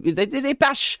 like, who they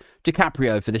bash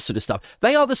DiCaprio for this sort of stuff.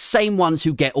 They are the same ones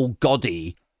who get all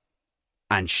gaudy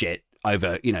and shit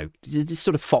over, you know, this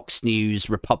sort of Fox News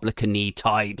Republican-y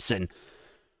types. And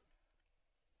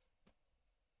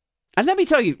let me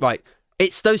tell you, right,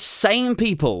 it's those same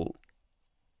people.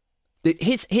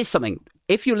 Here's something.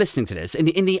 If you're listening to this,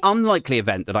 in the unlikely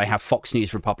event that I have Fox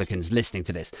News Republicans listening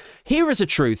to this, here is a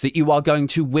truth that you are going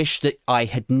to wish that I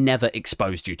had never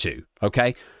exposed you to,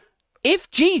 okay? If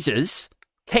Jesus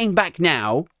came back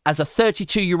now as a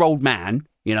 32-year-old man,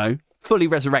 you know, fully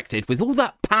resurrected with all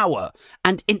that power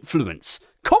and influence,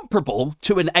 comparable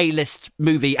to an A-list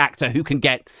movie actor who can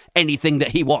get anything that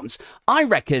he wants, I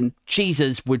reckon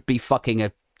Jesus would be fucking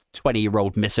a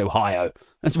 20-year-old Miss Ohio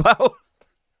as well.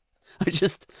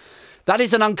 That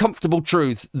is an uncomfortable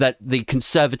truth that the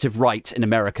conservative right in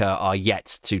America are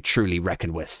yet to truly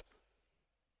reckon with.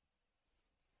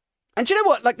 And do you know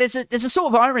what? Like, there's a sort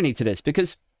of irony to this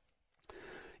because,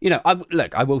 you know,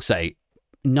 I will say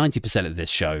 90% of this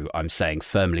show I'm saying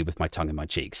firmly with my tongue in my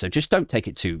cheek, so just don't take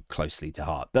it too closely to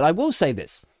heart. But I will say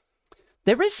this.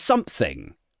 There is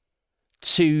something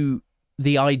to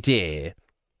the idea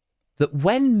that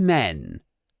when men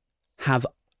have,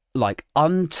 like,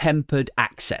 untempered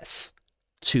access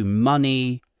to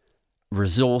money,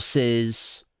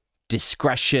 resources,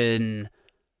 discretion,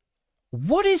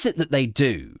 what is it that they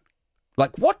do?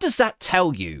 Like, what does that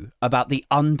tell you about the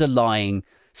underlying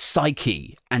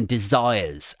psyche and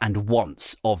desires and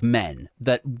wants of men,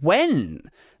 that when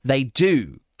they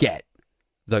do get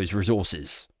those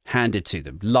resources handed to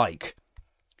them, like,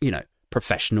 you know,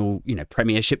 professional, you know,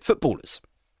 Premiership footballers,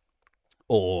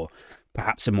 or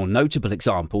perhaps a more notable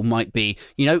example might be,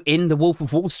 you know, in The Wolf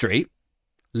of Wall Street,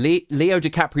 Leo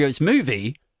DiCaprio's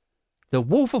movie, The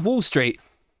Wolf of Wall Street,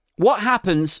 what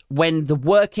happens when the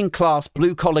working class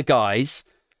blue collar guys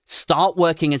start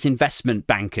working as investment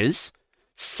bankers,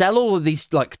 sell all of these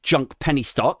like junk penny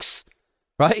stocks,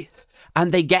 right?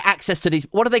 And they get access to these.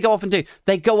 What do they go off and do?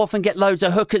 They go off and get loads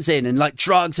of hookers in and like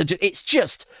drugs. And it's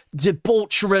just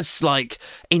debaucherous, like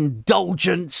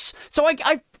indulgence. So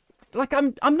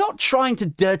I'm not trying to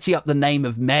dirty up the name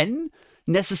of men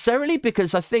necessarily,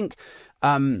 because I think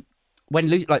when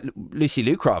Lucy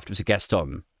Lucraft was a guest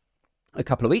on a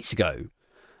couple of weeks ago,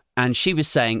 and she was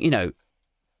saying, you know,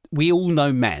 we all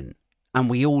know men and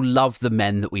we all love the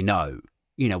men that we know.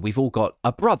 You know, we've all got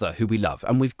a brother who we love,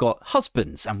 and we've got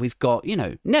husbands, and we've got, you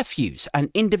know, nephews, and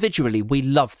individually we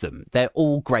love them. They're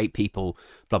all great people,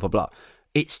 blah, blah, blah.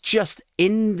 It's just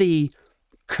in the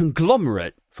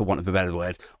conglomerate, for want of a better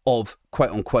word, of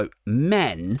quote unquote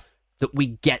men that we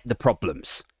get the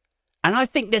problems. And I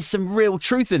think there's some real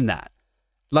truth in that.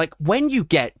 Like, when you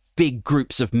get big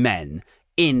groups of men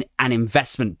in an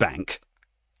investment bank,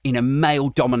 in a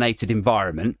male-dominated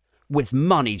environment, with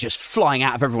money just flying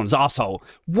out of everyone's asshole,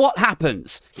 what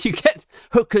happens? You get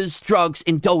hookers, drugs,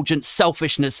 indulgence,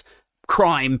 selfishness,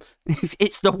 crime.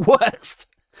 It's the worst.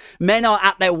 Men are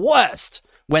at their worst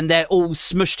when they're all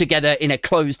smushed together in a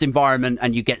closed environment,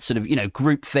 and you get sort of, you know,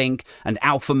 groupthink and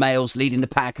alpha males leading the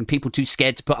pack and people too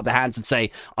scared to put up their hands and say,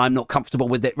 I'm not comfortable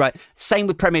with it, right? Same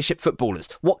with Premiership footballers.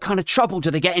 What kind of trouble do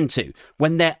they get into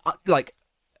when they're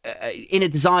inner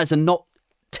desires are not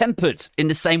tempered in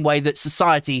the same way that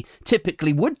society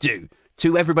typically would do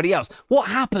to everybody else? What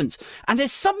happens? And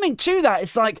there's something to that.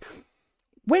 It's like,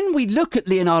 when we look at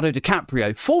Leonardo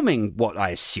DiCaprio forming what I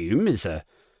assume is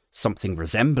something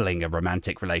resembling a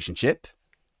romantic relationship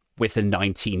with a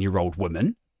 19-year-old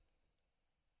woman,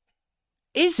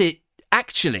 is it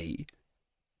actually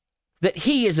that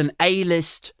he is an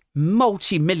A-list,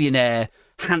 multi-millionaire,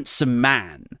 handsome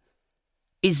man,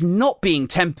 is not being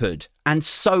tempered, and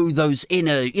so those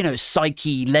inner,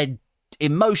 psyche-led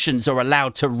emotions are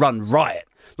allowed to run riot.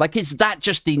 Like, is that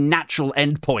just the natural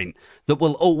endpoint that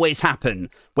will always happen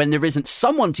when there isn't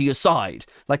someone to your side,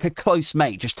 like a close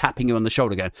mate just tapping you on the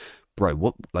shoulder going, bro,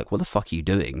 what the fuck are you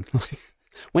doing?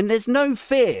 When there's no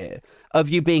fear of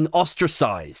you being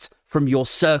ostracized from your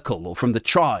circle or from the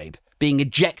tribe, being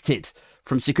ejected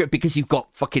from secret because you've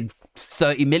got fucking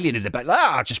 30 million in the bank.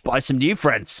 Just buy some new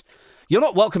friends. You're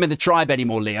not welcome in the tribe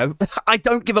anymore, Leo. I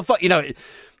don't give a fuck.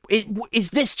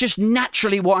 Is this just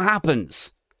naturally what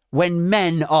happens when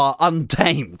men are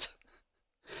untamed?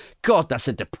 God, that's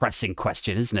a depressing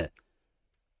question, isn't it?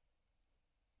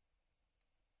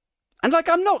 And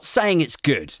I'm not saying it's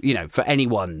good, for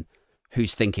anyone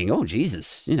who's thinking, oh,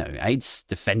 Jesus, AIDS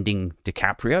defending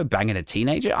DiCaprio, banging a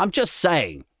teenager. I'm just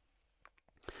saying,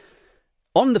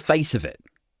 on the face of it,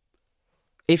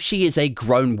 if she is a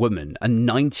grown woman, a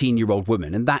 19-year-old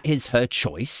woman, and that is her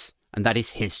choice, and that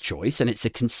is his choice, and it's a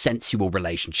consensual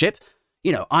relationship,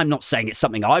 I'm not saying it's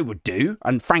something I would do.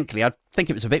 And frankly, I think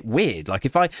it was a bit weird.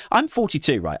 I'm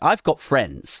 42, right? I've got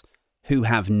friends who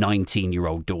have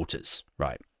 19-year-old daughters,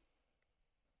 right?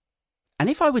 And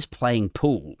if I was playing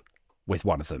pool with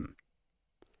one of them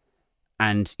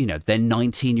and, their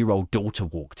 19-year-old daughter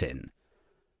walked in,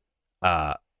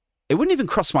 it wouldn't even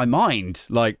cross my mind.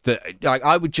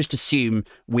 I would just assume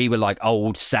we were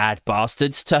old, sad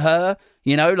bastards to her,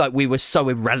 we were so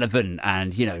irrelevant.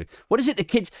 And, what is it the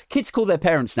kids call their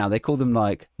parents now? They call them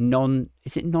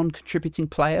non-contributing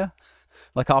player?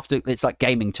 After, it's like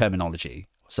gaming terminology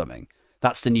or something.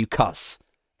 That's the new cuss.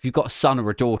 If you've got a son or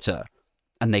a daughter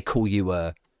and they call you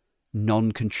a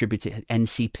non-contributing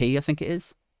NCP, I think it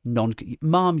is.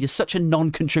 Mom, you're such a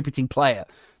non-contributing player.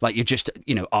 You're just,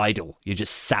 idle. You're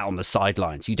just sat on the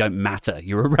sidelines. You don't matter.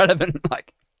 You're irrelevant.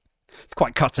 It's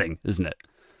quite cutting, isn't it?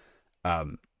 I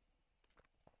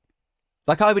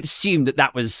would assume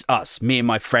that was us, me and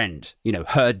my friend,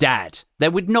 her dad.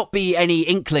 There would not be any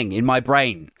inkling in my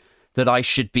brain that I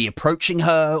should be approaching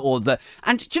her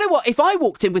and do you know what? If I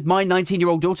walked in with my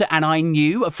 19-year-old daughter and I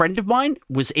knew a friend of mine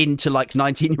was into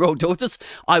 19-year-old daughters,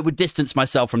 I would distance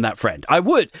myself from that friend. I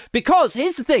would, because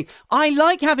here's the thing. I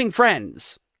like having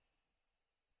friends.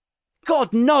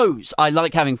 God knows I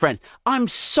like having friends. I'm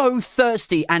so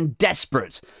thirsty and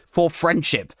desperate for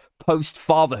friendship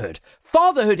post-fatherhood.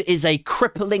 Fatherhood is a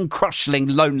crippling, crushing,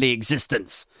 lonely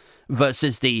existence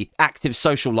versus the active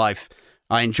social life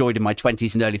I enjoyed in my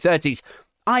 20s and early 30s.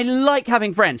 I like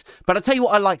having friends, but I'll tell you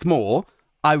what I like more.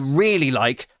 I really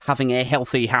like having a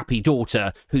healthy, happy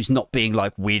daughter who's not being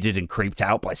weirded and creeped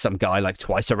out by some guy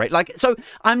twice her age. So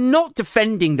I'm not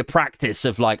defending the practice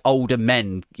of older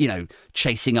men,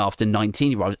 chasing after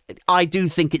 19-year-olds. I do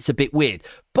think it's a bit weird,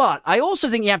 but I also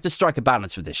think you have to strike a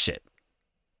balance with this shit.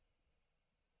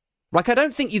 I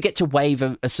don't think you get to wave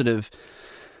a sort of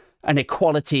an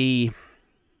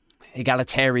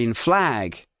egalitarian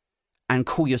flag and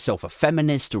call yourself a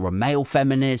feminist or a male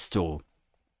feminist or,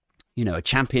 a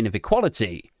champion of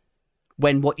equality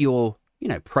when what you're,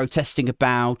 protesting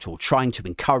about or trying to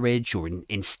encourage or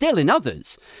instill in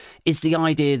others is the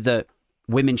idea that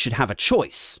women should have a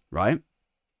choice, right?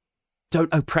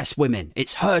 Don't oppress women.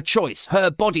 It's her choice,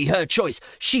 her body, her choice.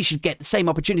 She should get the same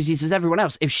opportunities as everyone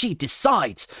else if she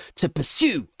decides to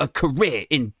pursue a career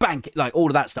in bank, all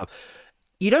of that stuff.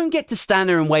 You don't get to stand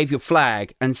there and wave your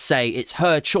flag and say it's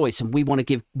her choice and we want to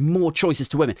give more choices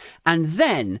to women. And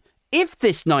then if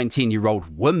this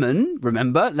 19-year-old woman,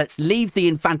 remember, let's leave the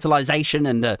infantilization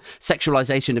and the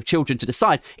sexualization of children to the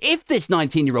side. If this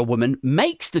 19-year-old woman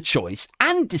makes the choice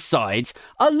and decides,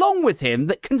 along with him,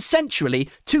 that consensually,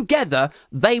 together,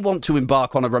 they want to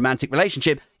embark on a romantic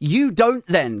relationship, you don't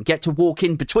then get to walk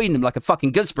in between them like a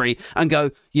fucking gooseberry and go,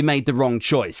 you made the wrong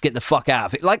choice. Get the fuck out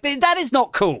of it. That is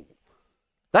not cool.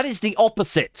 That is the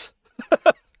opposite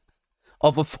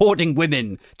of affording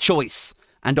women choice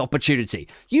and opportunity.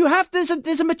 There's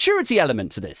a maturity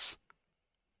element to this.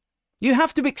 You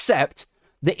have to accept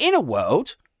that in a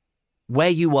world where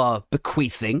you are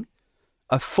bequeathing,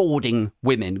 affording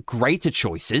women greater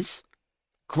choices,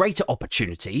 greater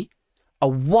opportunity, a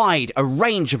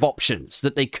range of options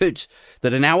that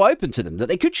are now open to them, that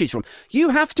they could choose from. You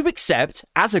have to accept,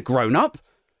 as a grown-up,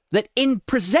 that in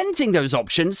presenting those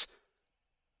options,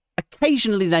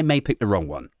 occasionally they may pick the wrong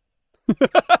one.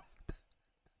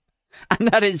 And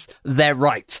that is their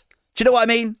right. Do you know what I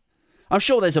mean? I'm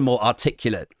sure there's a more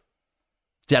articulate,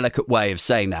 delicate way of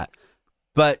saying that.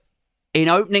 But in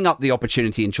opening up the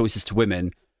opportunity and choices to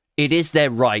women, it is their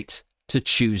right to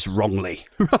choose wrongly,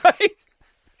 right?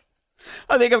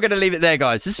 I think I'm going to leave it there,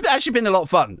 guys. It's actually been a lot of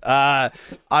fun. I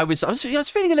was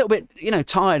feeling a little bit,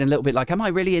 tired and a little bit like, am I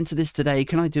really into this today?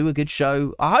 Can I do a good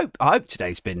show? I hope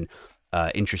today's been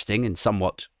interesting and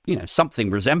somewhat, something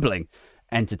resembling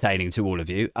entertaining to all of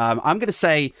you. I'm going to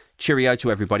say cheerio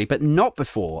to everybody, but not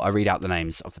before I read out the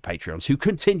names of the Patreons who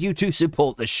continue to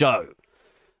support the show.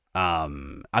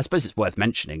 I suppose it's worth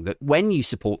mentioning that when you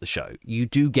support the show, you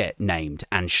do get named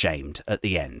and shamed at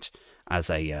the end as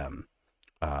an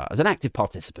active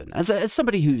participant, as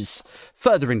somebody who's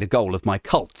furthering the goal of my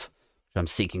cult, which I'm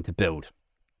seeking to build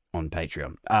on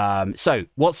Patreon. So,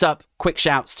 what's up? Quick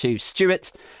shouts to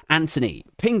Stuart, Anthony,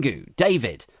 Pingu,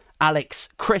 David, Alex,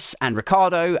 Chris, and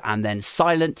Ricardo, and then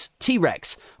Silent,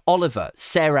 T-Rex, Oliver,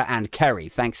 Sarah, and Kerry.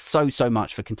 Thanks so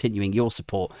much for continuing your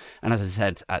support. And as I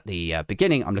said at the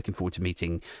beginning, I'm looking forward to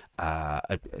meeting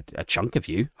a chunk of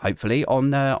you, hopefully,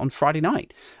 on Friday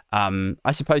night.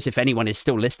 I suppose if anyone is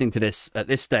still listening to this at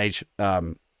this stage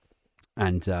and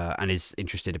is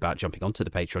interested about jumping onto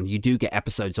the Patreon, you do get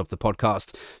episodes of the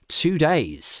podcast 2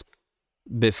 days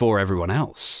before everyone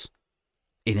else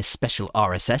in a special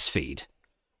RSS feed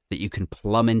that you can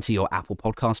plumb into your Apple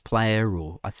Podcast player,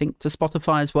 or I think to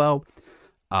Spotify as well.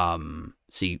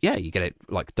 So you get it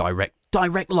like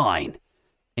direct line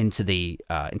into the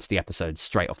episode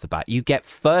straight off the bat. You get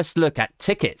first look at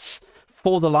tickets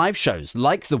for the live shows,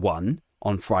 like the one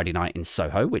on Friday night in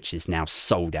Soho, which is now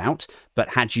sold out. But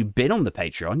had you been on the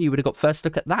Patreon, you would have got first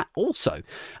look at that also.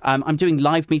 I'm doing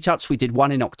live meetups. We did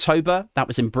one in October. That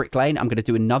was in Brick Lane. I'm going to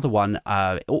do another one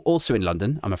also in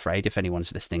London, I'm afraid, if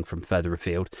anyone's listening from further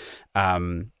afield.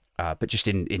 But just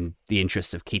in the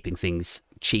interest of keeping things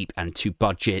cheap and to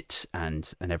budget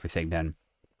and everything, then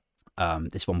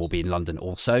this one will be in London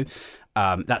also.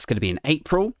 That's going to be in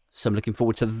April, so I'm looking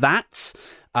forward to that.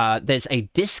 There's a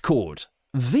Discord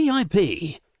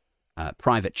VIP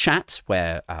private chat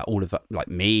where all of like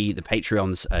me, the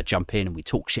Patreons, jump in and we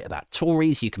talk shit about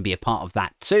Tories. You can be a part of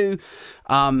that too.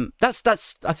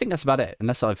 That's I think that's about it,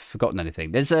 unless I've forgotten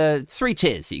anything. There's 3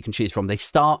 tiers that you can choose from. They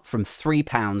start from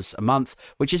 £3 a month,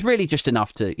 which is really just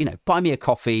enough to buy me a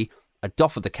coffee, a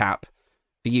doff of the cap,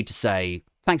 for you to say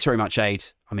thanks very much, Aid.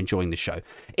 I'm enjoying the show.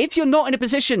 If you're not in a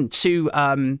position to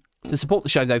support the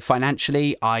show though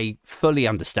financially, I fully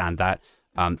understand that.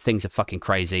 Things are fucking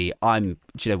crazy. Do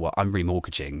you know what? I'm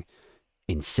remortgaging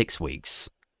in 6 weeks.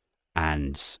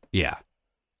 And yeah,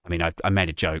 I mean, I made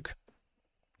a joke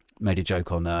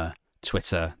on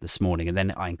Twitter this morning, and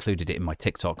then I included it in my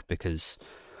TikTok because,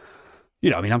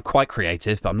 I'm quite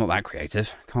creative, but I'm not that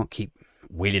creative. Can't keep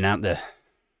wheeling out the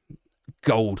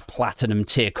gold, platinum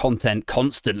tier content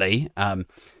constantly. But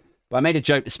I made a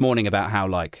joke this morning about how,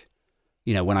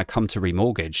 when I come to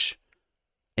remortgage,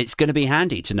 it's going to be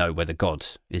handy to know whether God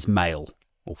is male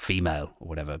or female or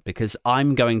whatever, because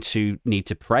I'm going to need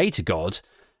to pray to God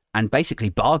and basically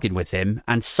bargain with him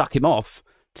and suck him off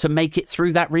to make it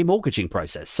through that remortgaging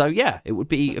process. So yeah, it'd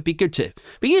be good to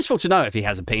be useful to know if he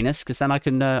has a penis, because then I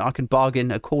can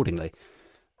bargain accordingly.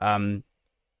 What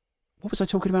was I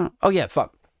talking about? Oh yeah,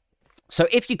 fuck. So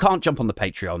if you can't jump on the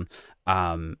Patreon,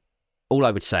 all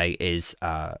I would say is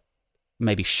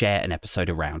maybe share an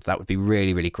episode around. That would be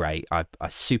really, really great. I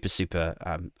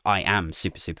am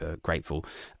super grateful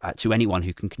to anyone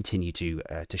who can continue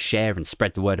to share and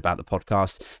spread the word about the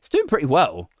podcast. It's doing pretty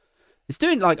well. It's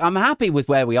doing I'm happy with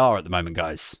where we are at the moment,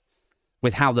 guys,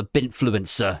 with how the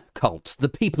Bintfluencer cult, the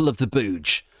people of the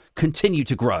Booge, continue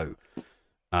to grow.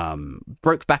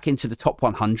 Broke back into the top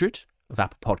 100 of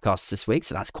Apple Podcasts this week,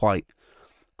 so that's quite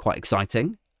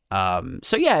exciting.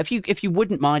 So yeah, if you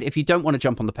wouldn't mind, if you don't want to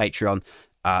jump on the Patreon,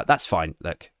 that's fine.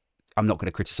 Look, I'm not going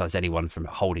to criticize anyone from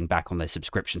holding back on their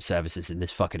subscription services in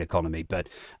this fucking economy. But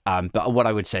what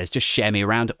I would say is just share me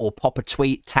around or pop a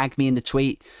tweet, tag me in the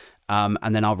tweet,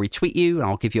 and then I'll retweet you and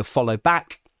I'll give you a follow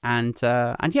back. And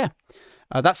yeah,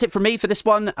 that's it from me for this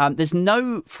one. There's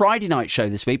no Friday night show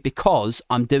this week because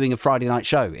I'm doing a Friday night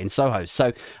show in Soho.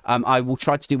 So I will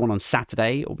try to do one on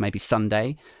Saturday or maybe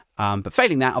Sunday. But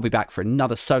failing that, I'll be back for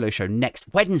another solo show next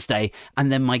Wednesday.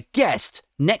 And then my guest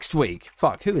next week.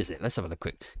 Fuck, who is it? Let's have a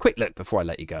quick look before I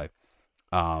let you go.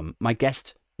 My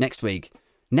guest next week,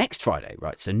 next Friday,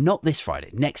 right? So not this Friday,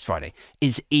 next Friday,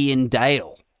 is Ian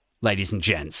Dale, ladies and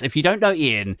gents. If you don't know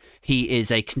Ian, he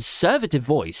is a conservative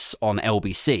voice on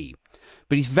LBC.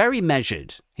 But he's very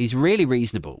measured. He's really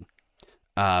reasonable.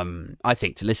 I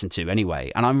think, to listen to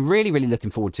anyway. And I'm really, really looking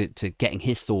forward to getting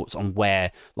his thoughts on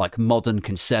where modern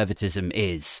conservatism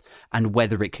is and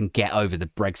whether it can get over the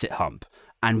Brexit hump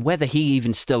and whether he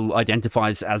even still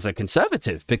identifies as a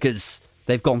conservative, because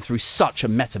they've gone through such a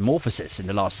metamorphosis in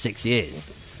the last 6 years.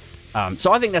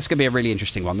 So I think that's going to be a really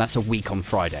interesting one. That's a week on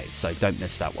Friday, so don't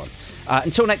miss that one.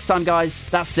 Until next time, guys,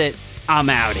 that's it. I'm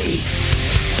outie.